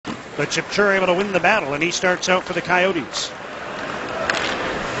But Chipchura able to win the battle, and he starts out for the Coyotes.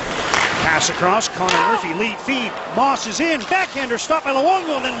 Pass across, Connor Murphy, lead feed. Moss is in, backhander stopped by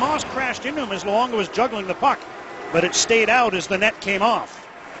Luongo, and then Moss crashed into him as Luongo was juggling the puck. But it stayed out as the net came off.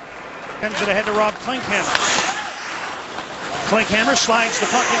 Sends it ahead to Rob Klinkhammer. Klinkhammer slides the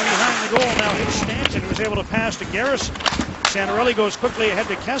puck in behind the goal. Now hits Stanton, who was able to pass to Garrison. Santorelli goes quickly ahead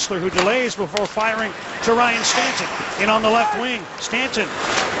to Kessler, who delays before firing to Ryan Stanton. In on the left wing, Stanton.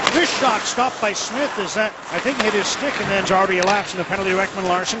 This shot stopped by Smith as that, I think, hit his stick, and then already elapsed in the penalty to Ekman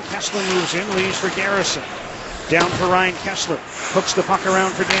Larsson. Kessler moves in, leaves for Garrison. Down for Ryan Kessler. Hooks the puck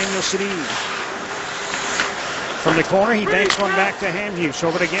around for Daniel Sedin. From the corner, he banks one back to Hamhuis.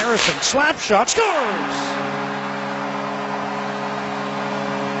 Over to Garrison. Slap shot. Scores!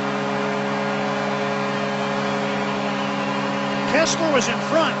 Kessler was in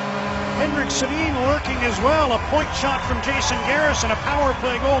front. Henrik Sedin lurking as well. A point shot from Jason Garrison. A power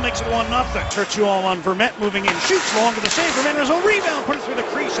play goal makes it 1-0. For 2-all on Vermette moving in. Shoots long to the save. Vermette has a rebound. Put it through the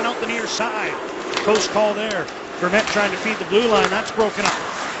crease and out the near side. Close call there. Vermette trying to feed the blue line. That's broken up.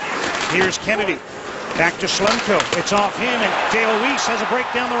 Here's Kennedy. Back to Schlemko. It's off him, and Dale Weiss has a break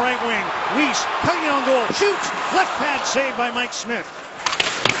down the right wing. Weiss cutting it on goal. Shoots. Left pad saved by Mike Smith.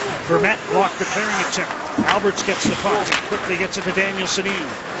 Vermette blocked the clearing attempt. Alberts gets the puck and quickly gets it to Daniel Sedin.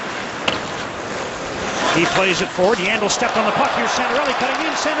 He plays it forward. Yandel stepped on the puck. Here's Santorelli cutting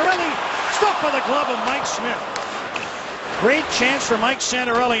in. Santorelli stopped by the glove of Mike Smith. Great chance for Mike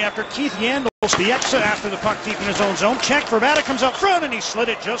Santorelli after Keith Yandel. The exit after the puck deep in his own zone. Check. Verbata comes up front, and he slid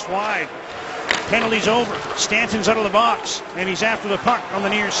it just wide. Penalty's over. Stanton's out of the box, and he's after the puck on the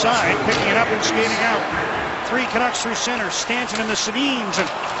near side, picking it up and skating out. 3 Canucks through center. Stanton and the Sedins, and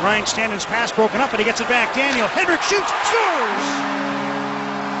Ryan Stanton's pass broken up, but he gets it back. Daniel Hendrick shoots, scores!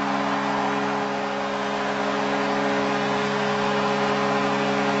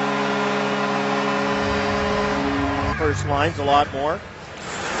 First line's a lot more.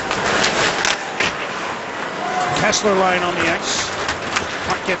 Kessler line on the ice.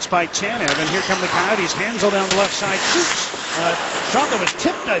 Puck gets by Tanev, and here come the Coyotes. Hansel down the left side, shoots. Shot that was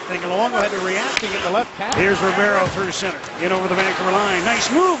tipped, I think, and Luongo had to react to get the left pass. Here's Rivero through center, in over the Vancouver line. Nice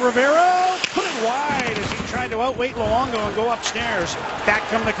move, Rivero! Put it wide as he tried to outweight Luongo and go upstairs. Back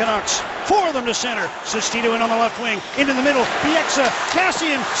come the Canucks. 4 of them to center. Sestito in on the left wing, into the middle. Bieksa,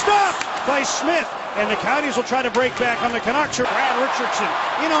 Cassian, stopped by Smith. And the Coyotes will try to break back on the Canucks. Brad Richardson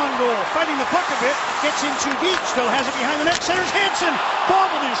in on goal, fighting the puck a bit, gets in too deep, still has it behind the net. Centers Hansen,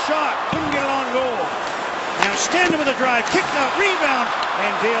 bobbled his shot, couldn't get it on goal. Now Stanton with a drive, kicked out, rebound,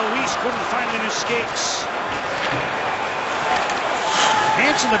 and Dale Weiss couldn't find it in his skates.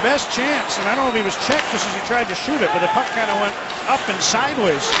 Hansen the best chance, and I don't know if he was checked just as he tried to shoot it, but the puck kind of went up and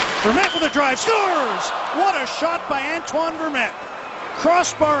sideways. Vermette with a drive, scores! What a shot by Antoine Vermette.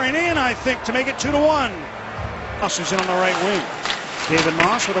 Crossbar and in, I think, to make it 2-1. Moss is in on the right wing. David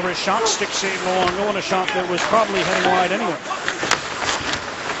Moss with a shot stick save Luongo, and a shot that was probably heading wide anyway.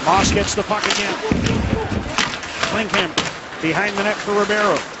 Moss gets the puck again. Klinkhammer behind the net for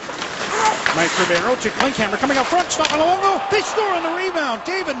Ribeiro. Mike Ribeiro to Klinkhammer coming up front, stop by Luongo. They score on the rebound.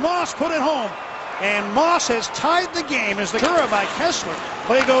 David Moss put it home. And Moss has tied the game as the Cura by Kessler.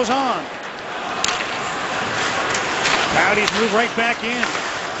 Play goes on. Coyotes move right back in.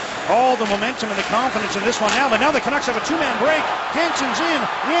 All the momentum and the confidence in this one now, but now the Canucks have a 2-man break. Hansen's in.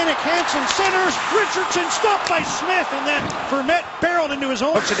 Yannick Hansen centers. Richardson stopped by Smith, and then Vermette barreled into his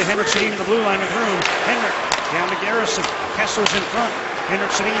own. Hooks it to Henrik Sedin in the blue line with room. Henrik down to Garrison. Kessler's in front.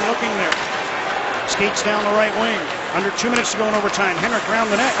 Henrik Sedin looking there. Skates down the right wing. Under 2 minutes to go in overtime. Henrik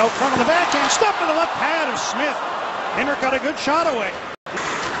around the net, out front on the backhand. Stopped by the left pad of Smith. Henrik got a good shot away.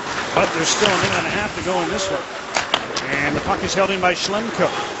 But there's still a minute and a half to go in this one. And the puck is held in by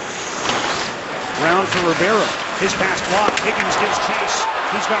Schlemko. Round for Rivero. His pass blocked. Higgins gives chase.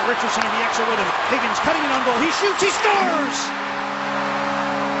 He's got Richardson and Bieksa with him. Higgins cutting it on goal. He shoots. He scores!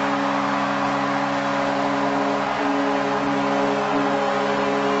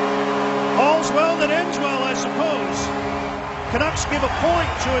 All's well that ends well, I suppose. Canucks give a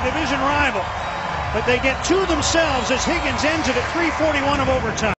point to a division rival. But they get 2 themselves as Higgins ends it at 3:41 of overtime.